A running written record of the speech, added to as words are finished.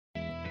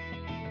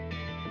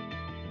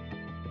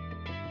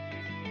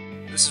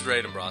This is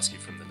Ray Dombrowski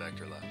from the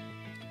Vector Lab.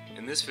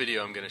 In this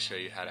video I'm going to show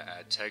you how to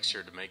add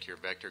texture to make your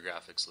vector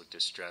graphics look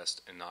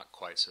distressed and not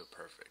quite so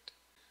perfect.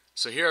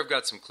 So here I've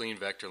got some clean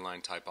vector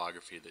line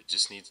typography that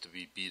just needs to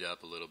be beat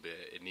up a little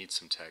bit. It needs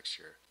some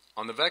texture.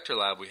 On the Vector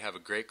Lab we have a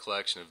great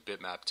collection of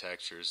bitmap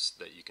textures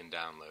that you can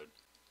download.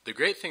 The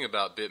great thing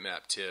about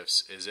bitmap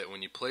Tiffs is that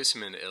when you place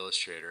them into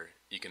Illustrator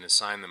you can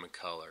assign them a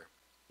color.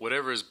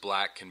 Whatever is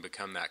black can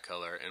become that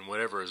color and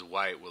whatever is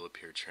white will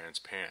appear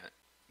transparent.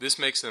 This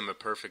makes them a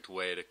perfect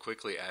way to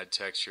quickly add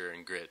texture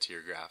and grit to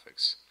your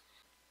graphics.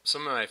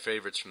 Some of my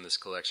favorites from this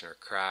collection are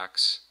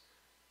cracks,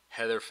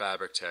 heather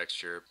fabric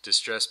texture,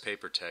 distressed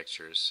paper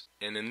textures,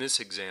 and in this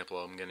example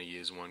I'm going to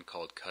use one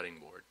called cutting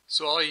board.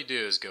 So all you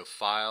do is go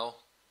File,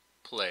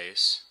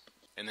 Place,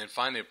 and then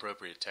find the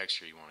appropriate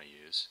texture you want to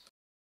use.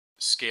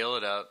 Scale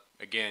it up.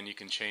 Again, you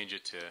can change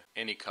it to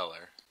any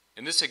color.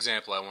 In this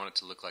example I want it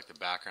to look like the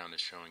background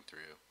is showing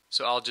through,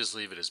 so I'll just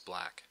leave it as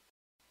black.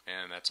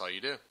 And that's all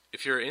you do.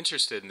 If you're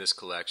interested in this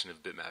collection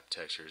of bitmap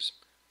textures,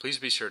 please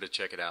be sure to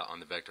check it out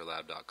on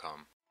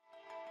thevectorlab.com.